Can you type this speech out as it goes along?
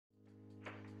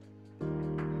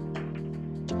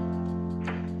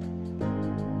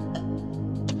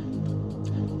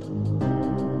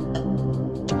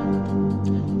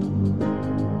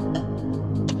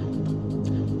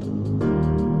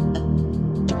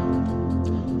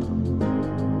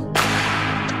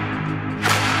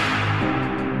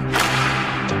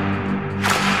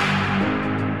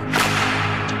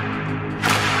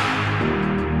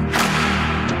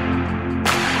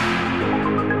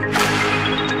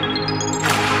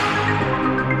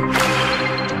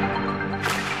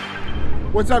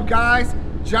What's up, guys?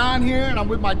 John here, and I'm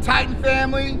with my Titan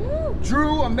family. Woo.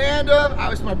 Drew, Amanda,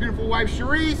 obviously my beautiful wife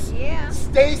Sharisse. Yeah.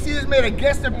 Stacy has made a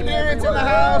guest appearance in the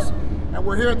house, and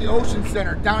we're here at the Ocean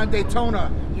Center down in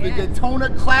Daytona. The Daytona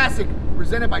Classic,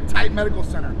 presented by Titan Medical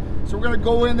Center. So we're gonna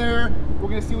go in there. We're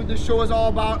gonna see what this show is all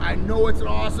about. I know it's an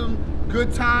awesome,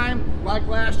 good time. Like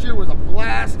last year, it was a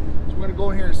blast. So we're gonna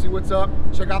go in here and see what's up,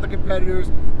 check out the competitors,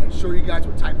 and show you guys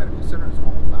what Titan Medical Center is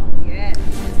all about. Yes.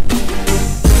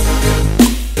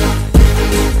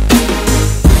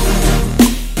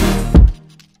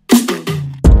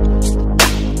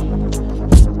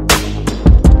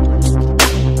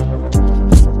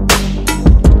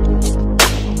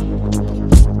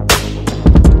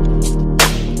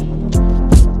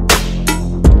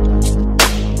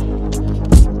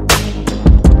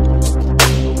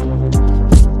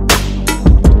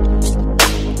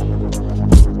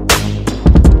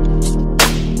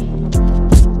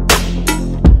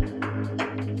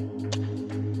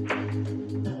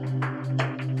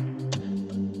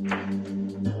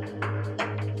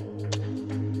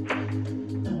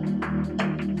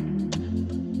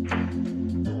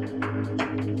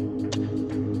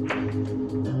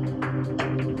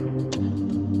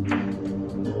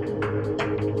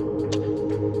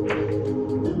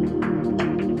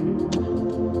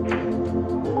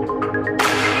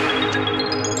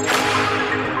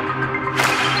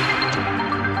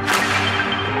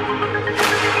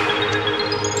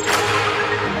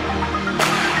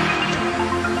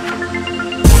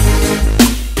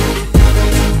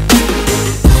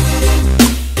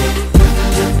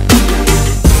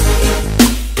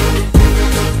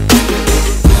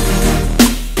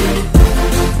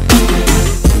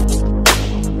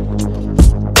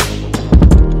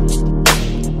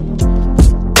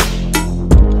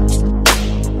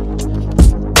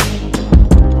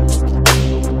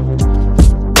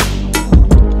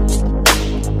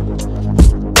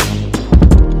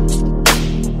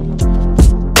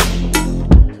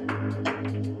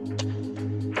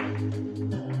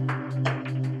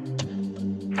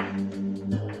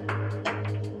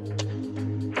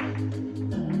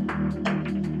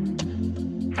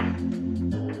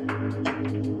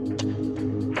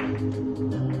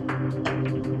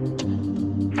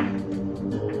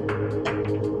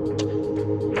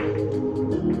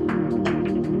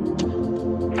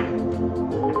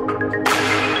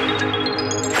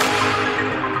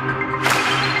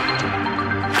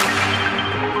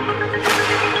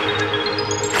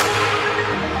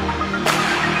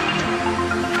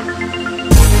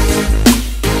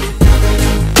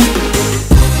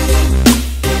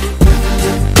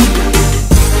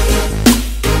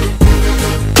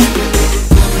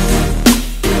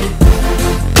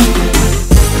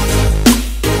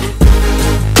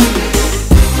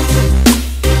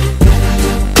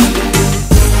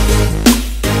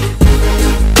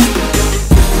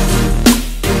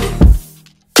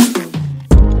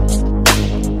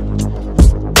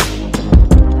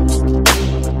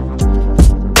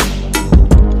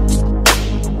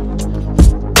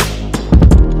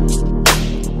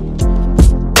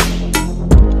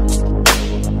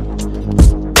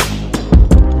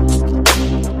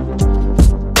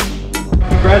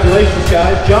 Congratulations,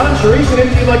 guys. John, Sharisse,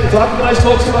 anything you'd like to talk to the nice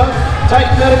folks about?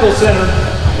 Titan Medical Center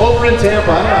over in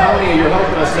Tampa. I don't know how many of you are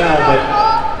helping us now, but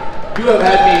you have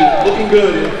had me looking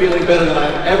good and feeling better than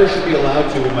I ever should be allowed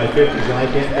to in my 50s, and I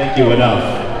can't thank you enough.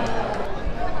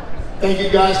 Thank you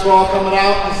guys for all coming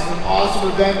out. This is an awesome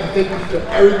event, and thank you to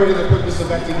everybody that put this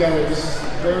event together. This is a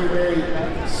very, very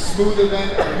smooth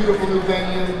event, a beautiful new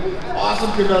venue,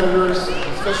 awesome competitors,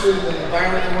 especially in the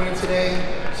environment that we're in today.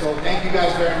 So thank you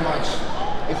guys very much.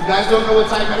 If you guys don't know what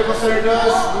Titan Medical Center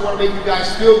does, we want to make you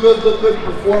guys feel good, look good, and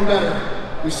perform better.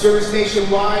 We service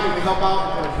nationwide, and we help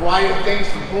out with a variety of things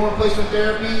from hormone replacement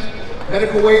therapy,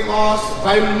 medical weight loss,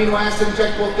 vitamin amino acid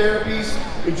injectable therapies,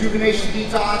 rejuvenation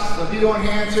detox, libido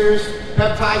enhancers,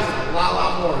 peptides, and a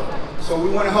lot more. So we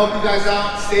want to help you guys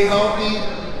out, stay healthy,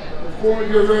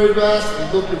 perform your very best, and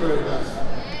look your very best.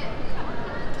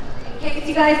 In case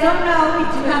you guys don't know, we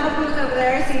do have a booth over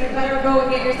there, so you better go and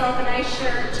get yourself a nice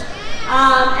shirt.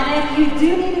 And if you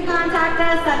do need to contact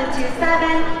us,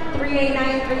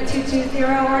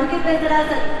 727-389-3220, or you can visit us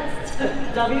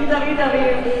at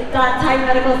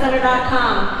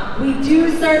www.titanmedicalcenter.com. We do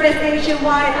service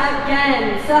nationwide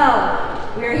again, so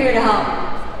we're here to help.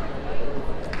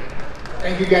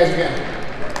 Thank you guys again.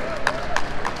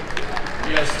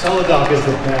 Yes, Teledoc is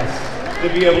the best. To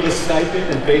be able to Skype in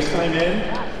and FaceTime in,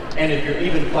 and if you're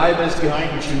even 5 minutes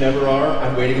behind, which you never are,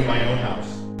 I'm waiting in my own house.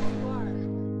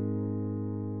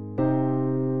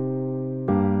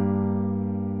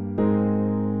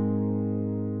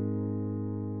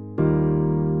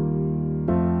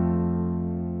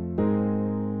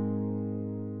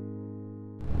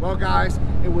 Well guys,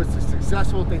 it was a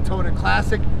successful Daytona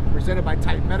Classic presented by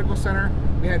Titan Medical Center.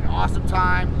 We had an awesome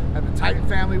time, had the Titan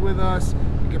family with us.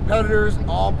 The competitors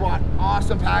all brought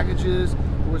awesome packages.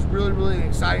 It was really an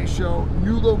exciting show.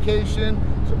 New location,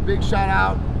 so big shout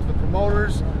out to the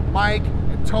promoters, Mike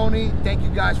and Tony. Thank you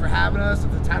guys for having us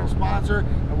as the title sponsor,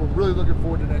 and we're really looking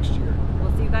forward to next year.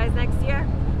 We'll see you guys next year.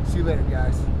 See you later,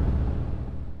 guys.